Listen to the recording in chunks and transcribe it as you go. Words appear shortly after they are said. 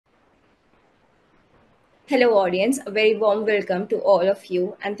Hello, audience. A very warm welcome to all of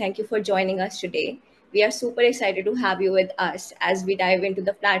you, and thank you for joining us today. We are super excited to have you with us as we dive into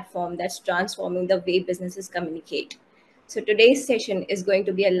the platform that's transforming the way businesses communicate. So, today's session is going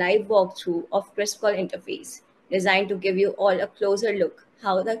to be a live walkthrough of KrispCall Interface, designed to give you all a closer look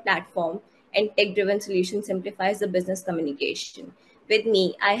how the platform and tech-driven solution simplifies the business communication. With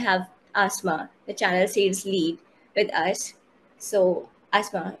me, I have Asma, the channel sales lead, with us. So,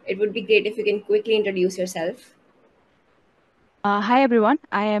 Asma, it would be great if you can quickly introduce yourself. Hi everyone,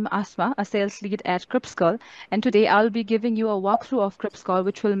 I am Aasma, a sales lead at KrispCall, and today I'll be giving you a walkthrough of KrispCall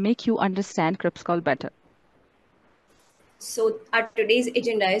which will make you understand KrispCall better. So, our today's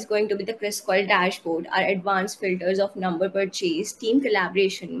agenda is going to be the Chris Call dashboard, our advanced filters of number purchase, team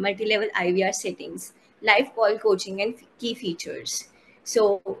collaboration, multi level IVR settings, live call coaching, and key features.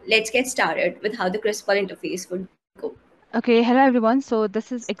 So, let's get started with how the Chris Call interface would go. Okay, hello everyone. So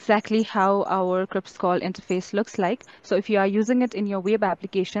this is exactly how our KrispCall interface looks like. So if you are using it in your web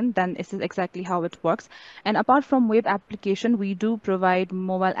application, then this is exactly how it works. And apart from web application, we do provide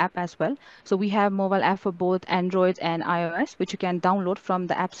mobile app as well. So we have mobile app for both Android and iOS, which you can download from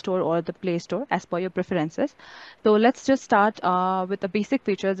the App Store or the Play Store as per your preferences. So let's just start with the basic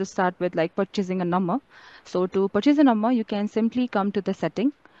features. Just start with like purchasing a number. So to purchase a number, you can simply come to the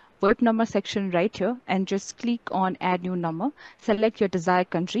setting VoIP number section right here and just click on add new number. Select your desired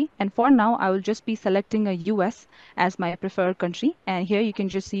country. And for now, I will just be selecting a US as my preferred country. And here you can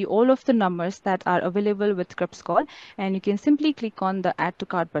just see all of the numbers that are available with KrispCall. And you can simply click on the add to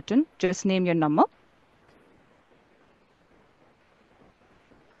cart button. Just name your number.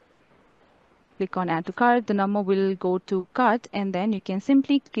 Click on add to cart. The number will go to cart and then you can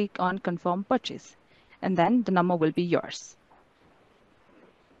simply click on confirm purchase. And then the number will be yours.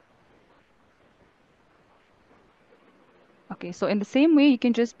 Okay, so in the same way, you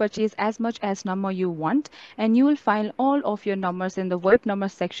can just purchase as much as number you want, and you will find all of your numbers in the VoIP number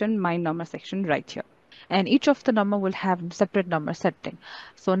section, my number section right here. And each of the number will have separate number setting.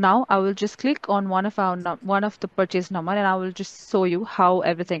 So now I will just click on one of the purchase number, and I will just show you how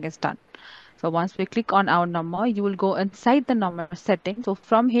everything is done. So once we click on our number, you will go inside the number setting. So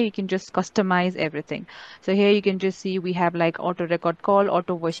from here, you can just customize everything. So here you can just see we have like auto record call,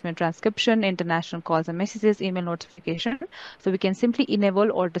 auto voicemail transcription, international calls and messages, email notification. So we can simply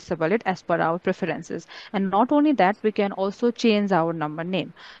enable or disable it as per our preferences. And not only that, we can also change our number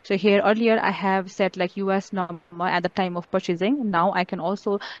name. So here earlier I have set like US number at the time of purchasing. Now I can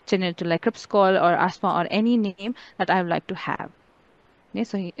also change it to like KrispCall or Aasma or any name that I would like to have. Okay,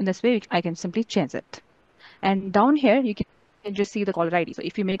 so in this way, I can simply change it. And down here, you can just see the caller ID. So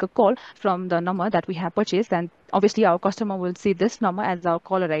if you make a call from the number that we have purchased, then obviously our customer will see this number as our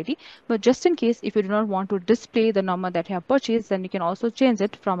caller ID. But just in case, if you do not want to display the number that you have purchased, then you can also change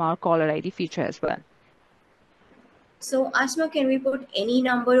it from our caller ID feature as well. So, Asma, can we put any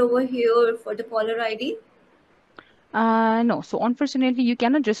number over here for the caller ID? No. So unfortunately, you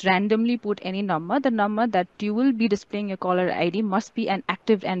cannot just randomly put any number. The number that you will be displaying your caller ID must be an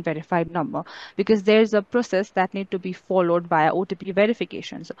active and verified number because there's a process that need to be followed via OTP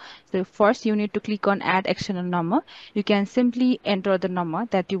verification. So first you need to click on add actionable number. You can simply enter the number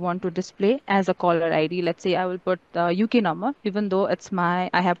that you want to display as a caller ID. Let's say I will put the UK number, even though I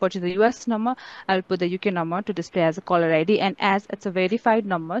have purchased the US number, I'll put the UK number to display as a caller ID. And as it's a verified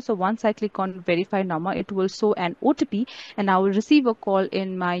number, so once I click on verified number, it will show an OTP and I will receive a call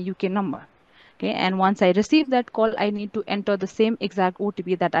in my UK number. Okay, and once I receive that call, I need to enter the same exact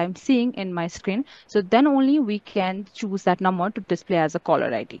OTP that I'm seeing in my screen. So then only we can choose that number to display as a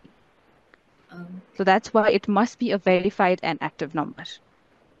caller ID. So that's why it must be a verified and active number.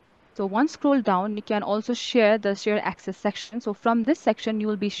 So once scroll down, you can also share the share access section. So from this section, you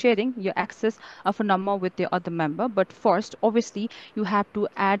will be sharing your access of a number with the other member. But first, obviously, you have to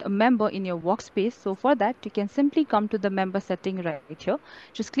add a member in your workspace. So for that, you can simply come to the member setting right here.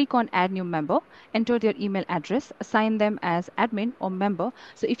 Just click on add new member, enter their email address, assign them as admin or member.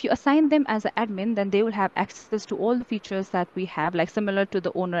 So if you assign them as an admin, then they will have access to all the features that we have, like similar to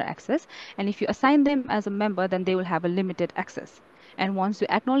the owner access. And if you assign them as a member, then they will have a limited access. And once you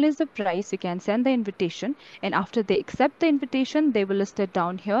acknowledge the price, you can send the invitation. And after they accept the invitation, they will list it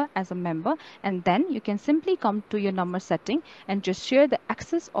down here as a member. And then you can simply come to your number setting and just share the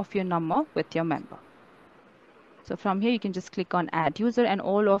access of your number with your member. So from here, you can just click on add user and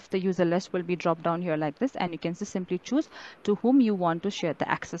all of the user list will be dropped down here like this. And you can just simply choose to whom you want to share the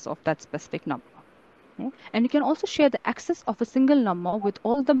access of that specific number. Okay. And you can also share the access of a single number with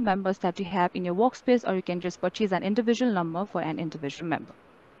all the members that you have in your workspace, or you can just purchase an individual number for an individual member.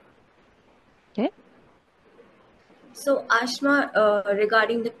 Okay. So, Ashma,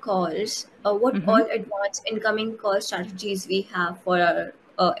 regarding the calls, what Mm-hmm. all advanced incoming call strategies we have for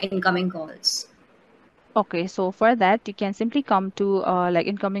our incoming calls? Okay, so for that, you can simply come to like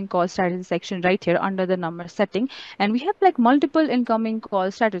incoming call strategy section right here under the number setting. And we have like multiple incoming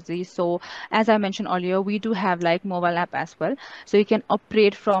call strategies. So as I mentioned earlier, we do have like mobile app as well. So you can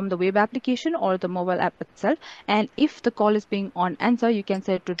operate from the web application or the mobile app itself. And if the call is being on answer, you can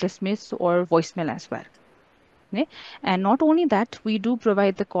set to dismiss or voicemail as well. Okay. And not only that, we do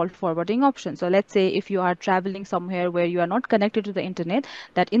provide the call forwarding option. So let's say if you are traveling somewhere where you are not connected to the internet,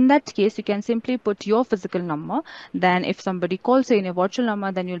 that in that case, you can simply put your physical number. Then if somebody calls you in a virtual number,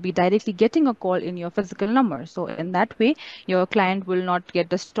 then you'll be directly getting a call in your physical number. So in that way, your client will not get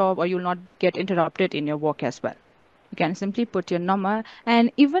disturbed or you'll not get interrupted in your work as well. You can simply put your number,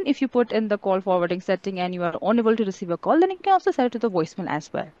 and even if you put in the call forwarding setting and you are unable to receive a call, then you can also set it to the voicemail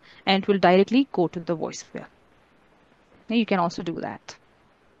as well, and it will directly go to the voicemail. You can also do that.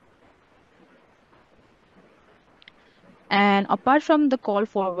 And apart from the call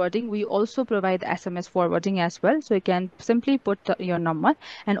forwarding, we also provide SMS forwarding as well. So you can simply put your number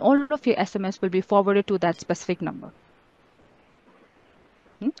and all of your SMS will be forwarded to that specific number.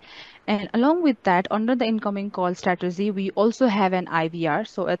 Hmm? And along with that, under the incoming call strategy, we also have an IVR.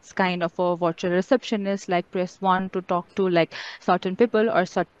 So it's kind of a virtual receptionist, like press one to talk to like certain people or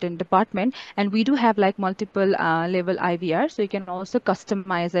certain department. And we do have like multiple level IVR. So you can also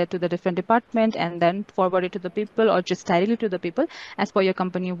customize it to the different department and then forward it to the people or just directly to the people. As per your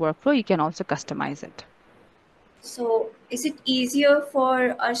company workflow, you can also customize it. So, is it easier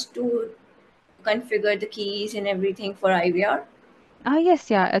for us to configure the keys and everything for IVR? Yes,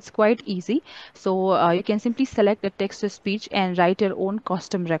 yeah, it's quite easy. So you can simply select the text to speech and write your own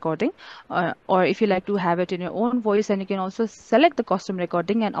custom recording. Or if you like to have it in your own voice, and you can also select the custom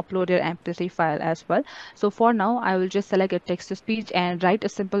recording and upload your MP3 file as well. So for now, I will just select a text to speech and write a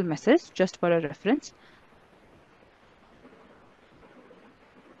simple message just for a reference.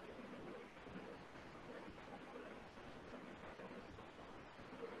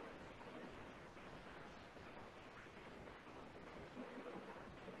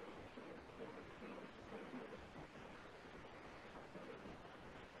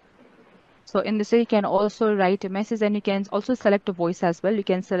 So in this way, you can also write a message and you can also select a voice as well. You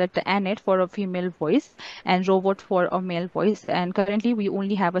can select the Annette for a female voice and Robot for a male voice. And currently we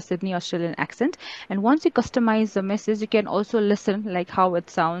only have a Sydney Australian accent. And once you customize the message, you can also listen like how it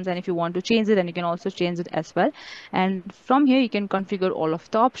sounds. And if you want to change it, then you can also change it as well. And from here, you can configure all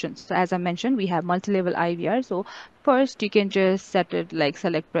of the options. So as I mentioned, we have multi-level IVR. So first, you can just set it like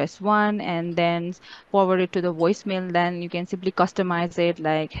select press one and then forward it to the voicemail. Then you can simply customize it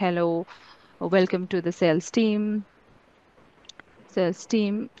like hello, welcome to the sales team,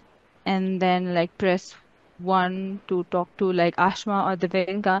 and then like press one to talk to like Aasma or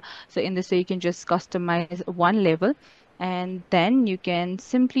Divyanka. So in this way, you can just customize one level. And then you can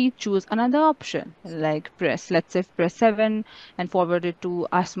simply choose another option, like let's say press 7 and forward it to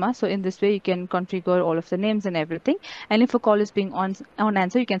Asma. So in this way, you can configure all of the names and everything. And if a call is being on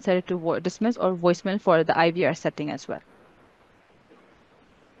answer, you can set it to dismiss or voicemail for the IVR setting as well.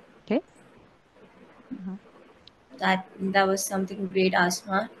 Okay. Mhm. That was something great,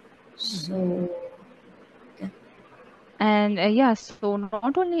 Asma. Mhm. So, okay. And yeah, so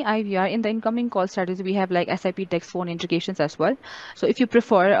not only IVR, in the incoming call strategy, we have like SIP text phone integrations as well. So if you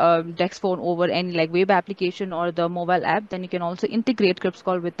prefer text phone over any like web application or the mobile app, then you can also integrate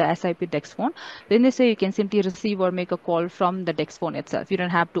KrispCall with the SIP text phone. Then they say you can simply receive or make a call from the text phone itself. You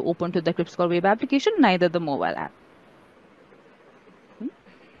don't have to open to the KrispCall web application, neither the mobile app.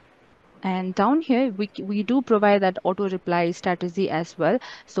 And down here, we do provide that auto reply strategy as well.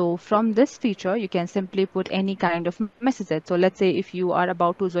 So from this feature, you can simply put any kind of messages. So let's say if you are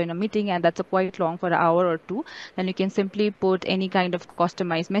about to join a meeting and that's a quite long for an hour or two, then you can simply put any kind of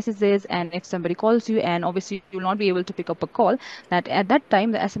customized messages. And if somebody calls you and obviously you'll not be able to pick up a call, that at that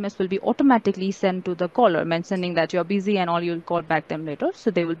time, the SMS will be automatically sent to the caller mentioning that you're busy and all you'll call back them later. So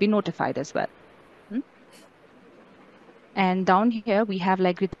they will be notified as well. Hmm? And down here, we have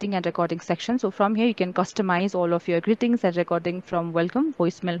like greeting and recording section. So from here, you can customize all of your greetings and recording from welcome,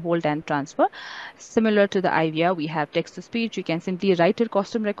 voicemail, hold, and transfer. Similar to the IVR, we have text to speech. You can simply write your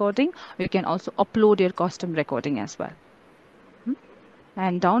custom recording, or you can also upload your custom recording as well. Hmm.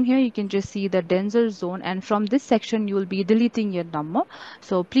 And down here, you can just see the danger zone. And from this section, you will be deleting your number.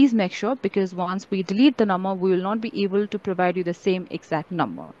 So please make sure, because once we delete the number, we will not be able to provide you the same exact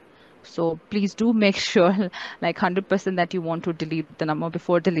number. So please do make sure, like 100% that you want to delete the number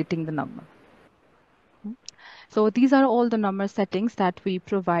before deleting the number. So these are all the number settings that we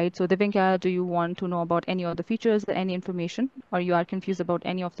provide. So Divyanka, do you want to know about any of the features or any information, or you are confused about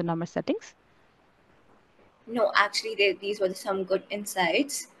any of the number settings? No, actually, these were some good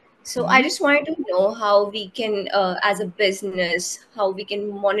insights. So I Mhm. just wanted to know how we can, as a business, how we can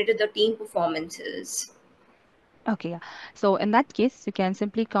monitor the team performances. Okay, yeah. So in that case, you can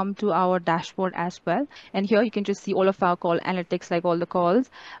simply come to our dashboard as well. And here you can just see all of our call analytics, like all the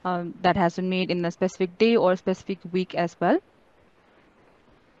calls that has been made in a specific day or specific week as well.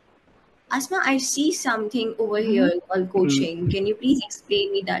 Asma, I see something over Mm-hmm. here called coaching. Can you please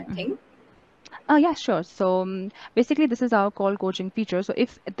explain me that thing? Yeah, sure. So basically, this is our call coaching feature. So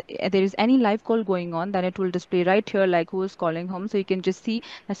if there is any live call going on, then it will display right here, like who is calling home. So you can just see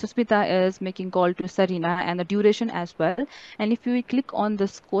that Susmita is making call to Sarina and the duration as well. And if you click on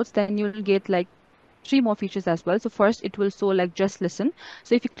this quotes, then you'll get like three more features as well. So first, it will show like just listen.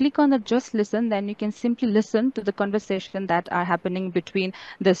 So if you click on the just listen, then you can simply listen to the conversation that are happening between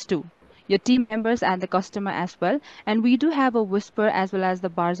these two, your team members and the customer as well. And we do have a whisper as well as the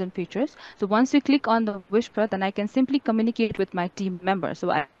bars and features. So once you click on the whisper, then I can simply communicate with my team member. So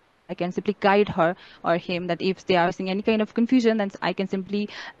I can simply guide her or him that if they are facing any kind of confusion, then I can simply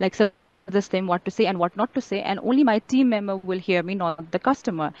like suggest them what to say and what not to say, and only my team member will hear me, not the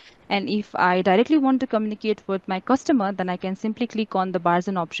customer. And if I directly want to communicate with my customer, then I can simply click on the bars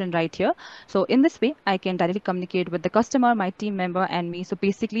and option right here. So in this way, I can directly communicate with the customer, my team member, and me. So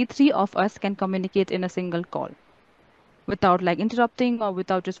basically, three of us can communicate in a single call without like interrupting or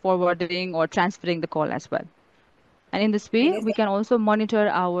without just forwarding or transferring the call as well. And in this I way, guess we can also monitor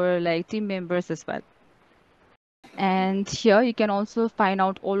our like team members as well. And here you can also find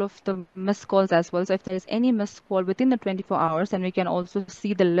out all of the missed calls as well. So if there is any missed call within the 24 hours, then we can also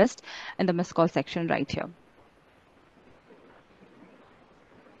see the list in the missed call section right here.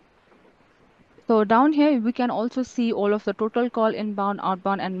 So down here, we can also see all of the total call, inbound,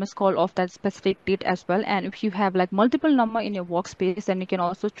 outbound, and missed call of that specific date as well. And if you have like multiple number in your workspace, then you can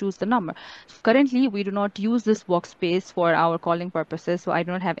also choose the number. So currently, we do not use this workspace for our calling purposes, so I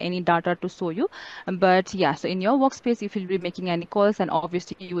don't have any data to show you. But yeah, so in your workspace, if you'll be making any calls, and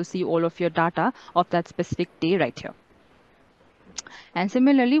obviously you will see all of your data of that specific day right here. And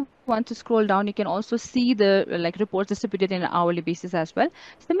similarly, once you scroll down, you can also see the like reports distributed in an hourly basis as well.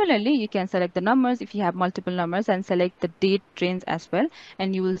 Similarly, you can select the numbers if you have multiple numbers and select the date trains as well.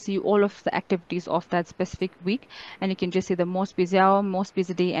 And you will see all of the activities of that specific week. And you can just see the most busy hour, most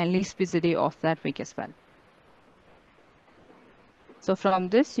busy day, and least busy day of that week as well. So from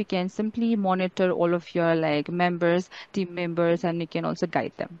this, you can simply monitor all of your like members, team members, and you can also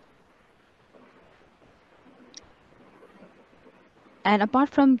guide them. And apart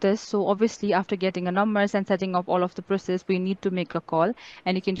from this, so obviously after getting a numbers and setting up all of the process, we need to make a call,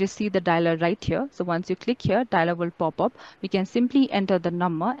 and you can just see the dialer right here. So once you click here, dialer will pop up. We can simply enter the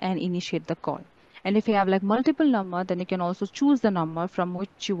number and initiate the call. And if you have like multiple number, then you can also choose the number from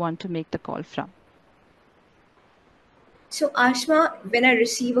which you want to make the call from. So, Ashma, when I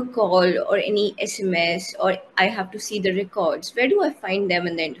receive a call or any SMS or I have to see the records, where do I find them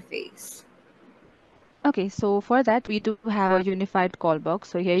in the interface? Okay, so for that, we do have a unified call box.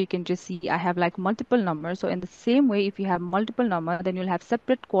 So here you can just see I have like multiple numbers. So in the same way, if you have multiple number, then you'll have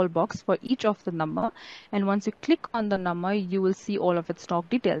separate call box for each of the number. And once you click on the number, you will see all of its stock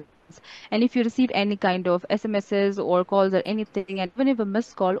details. And if you receive any kind of SMSs or calls or anything, and even if a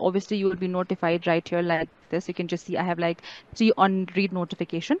missed call, obviously you will be notified right here like this. You can just see I have like three on read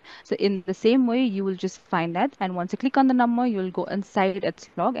notification. So in the same way, you will just find that. And once you click on the number, you'll go inside its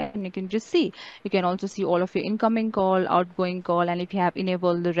log and you can just see. You can also see all of your incoming call, outgoing call, and if you have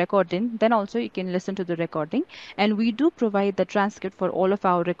enabled the recording, then also you can listen to the recording. And we do provide the transcript for all of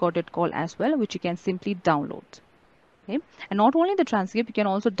our recorded call as well, which you can simply download. Okay. And not only the transcript, you can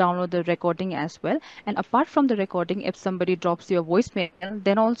also download the recording as well. And apart from the recording, if somebody drops your voicemail,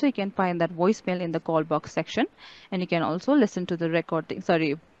 then also you can find that voicemail in the call box section. And you can also listen to the recording,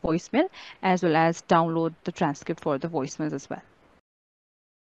 sorry, voicemail, as well as download the transcript for the voicemails as well.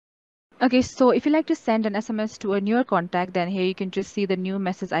 Okay, so if you like to send an SMS to a newer contact, then here you can just see the new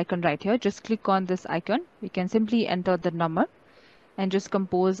message icon right here. Just click on this icon. You can simply enter the number and just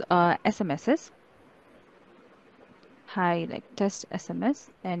compose SMSs. Hi, like test SMS,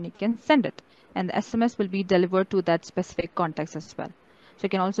 and you can send it. And the SMS will be delivered to that specific context as well. So you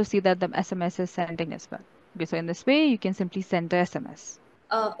can also see that the SMS is sending as well. Okay, so in this way, you can simply send the SMS.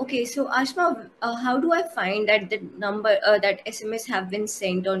 Okay, so Ashma, how do I find that the number, that SMS have been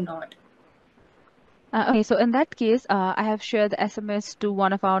sent or not? Okay, so in that case, I have shared the SMS to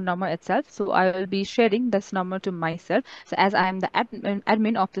one of our number itself. So I will be sharing this number to myself. So as I am the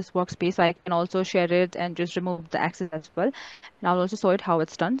admin of this workspace, so I can also share it and just remove the access as well. And I'll also show it how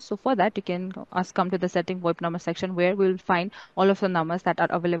it's done. So for that, you can us come to the setting VoIP number section where we'll find all of the numbers that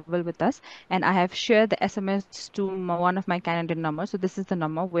are available with us. And I have shared the SMS to one of my candidate numbers. So this is the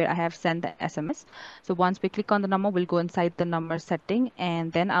number where I have sent the SMS. So once we click on the number, we'll go inside the number setting,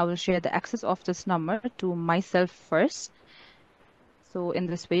 and then I will share the access of this number to myself first. So in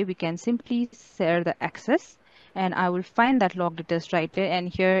this way, we can simply share the access, and I will find that log details right here. And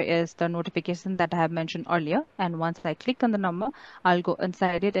here is the notification that I have mentioned earlier. And once I click on the number, I'll go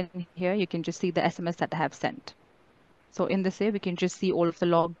inside it, and here you can just see the SMS that I have sent. So in this way, we can just see all of the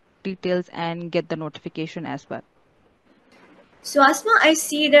log details and get the notification as well. So Asma, I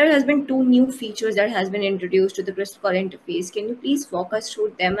see there has been two new features that has been introduced to the KrispCall interface. Can you please walk us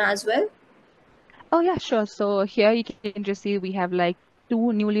through them as well? Oh yeah, sure. So here you can just see we have like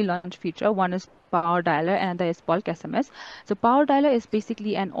two newly launched feature. One is Power Dialer and another is Bulk SMS. So Power Dialer is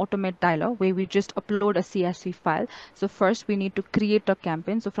basically an automate dialer where we just upload a CSV file. So first we need to create a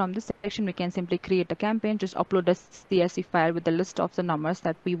campaign. So from this section we can simply create a campaign, just upload a CSV file with the list of the numbers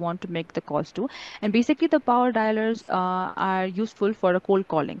that we want to make the calls to. And basically the Power Dialers are useful for a cold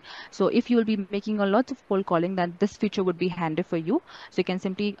calling. So if you will be making a lot of cold calling, then this feature would be handy for you. So you can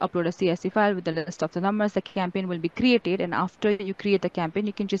simply upload a CSV file with the list of the numbers. The campaign will be created, and after you create the campaign,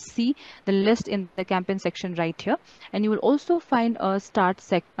 you can just see the list in the campaign section right here. And you will also find a start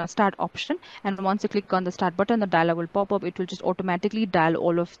option. And once you click on the start button, the dialer will pop up. It will just automatically dial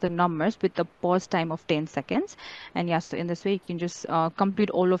all of the numbers with the pause time of 10 seconds. And yes, so in this way, you can just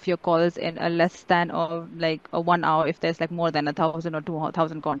complete all of your calls in a less than or like a 1 hour if there's like more than 1,000 or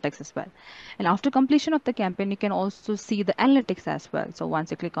 2,000 contacts as well. And after completion of the campaign, you can also see the analytics as well. So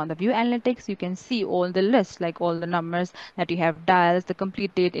once you click on the view analytics, you can see all the lists, like all the numbers that you have dials, the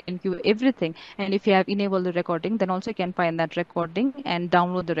complete date in queue, everything. And if you have enabled the recording, then also you can find that recording and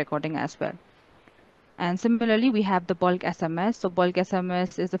download the recording as well. And similarly, we have the bulk SMS. So bulk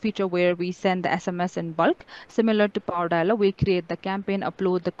SMS is a feature where we send the SMS in bulk. Similar to Power Dialer, we create the campaign,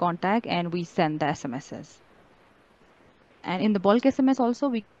 upload the contact, and we send the SMSs. And in the bulk SMS also,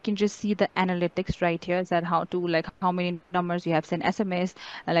 we can just see the analytics right here, is that how to like how many numbers you have sent SMS,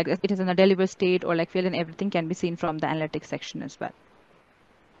 like if it is in a deliver state or like field and everything can be seen from the analytics section as well.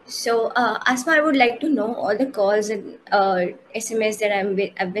 So, Asma, I would like to know all the calls and SMS that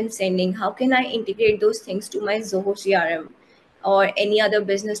I've been sending. How can I integrate those things to my Zoho CRM or any other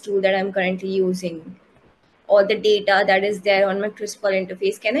business tool that I'm currently using? All the data that is there on my KrispCall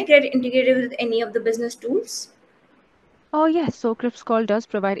interface, can I get integrated with any of the business tools? Oh yes, so KrispCall does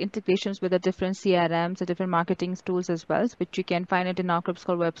provide integrations with the different CRMs, the different marketing tools as well, which you can find it in our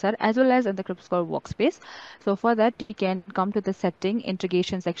KrispCall website as well as in the KrispCall workspace. So for that, you can come to the setting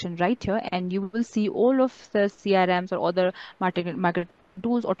integration section right here, and you will see all of the CRMs or other marketing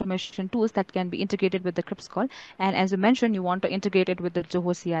tools, automation tools that can be integrated with the KrispCall. And as you mentioned, you want to integrate it with the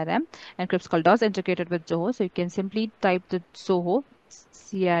Zoho CRM, and KrispCall does integrate it with Zoho. So you can simply type the Zoho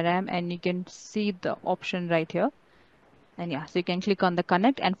CRM, and you can see the option right here. And yeah, so you can click on the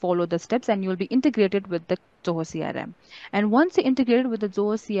connect and follow the steps, and you'll be integrated with the Zoho CRM. And once you integrated with the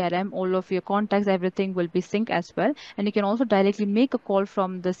Zoho CRM, all of your contacts, everything will be synced as well. And you can also directly make a call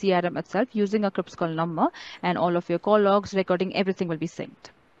from the CRM itself using a KrispCall number, and all of your call logs, recording, everything will be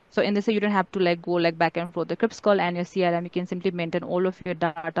synced. So in this way, you don't have to like go like back and forth the KrispCall and your CRM. You can simply maintain all of your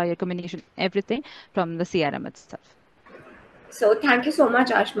data, your communication, everything from the CRM itself. So thank you so much,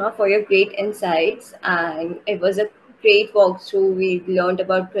 Ashma, for your great insights. And it was a great walkthrough. We learned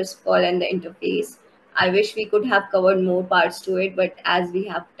about CrispCall and the interface. I wish we could have covered more parts to it, but as we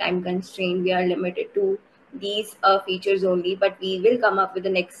have time constraint, we are limited to these features only. But we will come up with the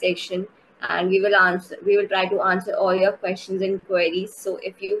next section, and we will try to answer all your questions and queries. So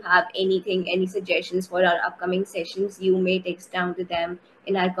if you have anything, any suggestions for our upcoming sessions, you may text down to them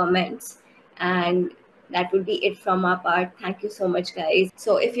in our comments. And that would be it from our part. Thank you so much, guys.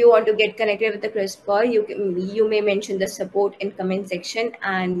 So if you want to get connected with the CRISPR, you may mention the support in comment section,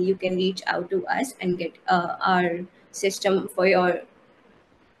 and you can reach out to us and get our system for your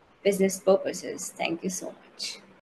business purposes. Thank you so much.